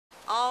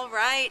All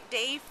right,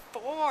 day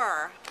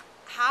 4.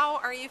 How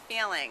are you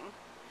feeling?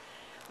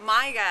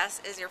 My guess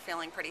is you're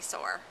feeling pretty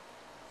sore.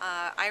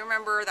 I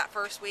remember that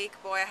first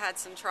week, boy, I had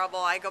some trouble.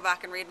 I go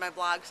back and read my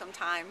blog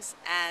sometimes,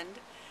 and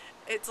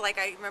it's like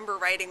I remember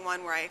writing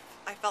one where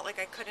I felt like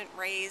I couldn't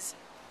raise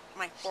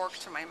my fork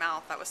to my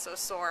mouth. I was so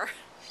sore.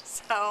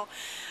 So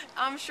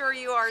I'm sure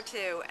you are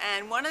too.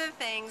 And one of the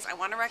things I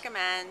want to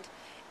recommend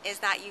is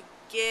that you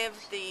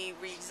give the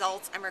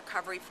results and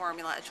recovery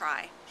formula a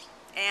try.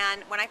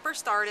 And when I first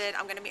started,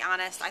 I'm going to be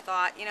honest, I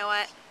thought, you know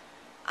what,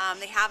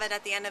 they have it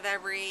at the end of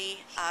every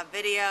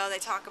video, they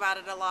talk about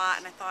it a lot,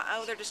 and I thought,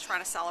 oh, they're just trying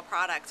to sell a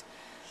product.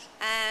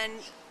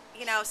 And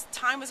you know,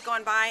 time was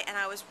going by and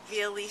I was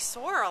really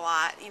sore a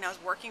lot. You know, I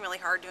was working really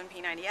hard doing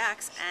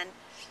P90X, and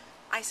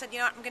I said, you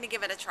know what, I'm going to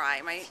give it a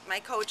try. My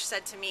coach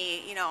said to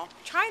me, you know,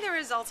 try the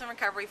results and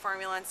recovery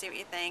formula and see what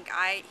you think.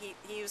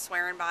 He was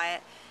swearing by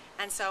it,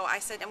 and so I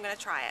said, I'm going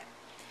to try it.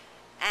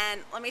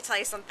 And let me tell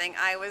you something,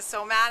 I was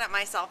so mad at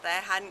myself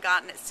that I hadn't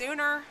gotten it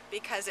sooner,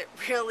 because it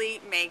really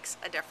makes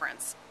a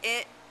difference.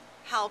 It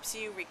helps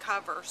you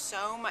recover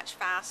so much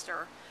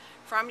faster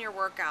from your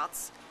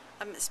workouts,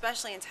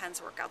 especially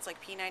intense workouts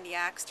like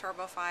P90X,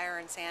 Turbo Fire,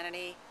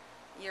 Insanity.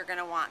 You're going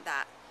to want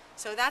that.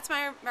 So that's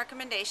my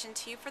recommendation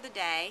to you for the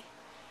day.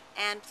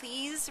 And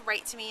please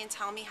write to me and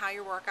tell me how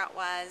your workout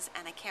was,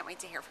 and I can't wait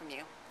to hear from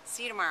you.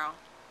 See you tomorrow.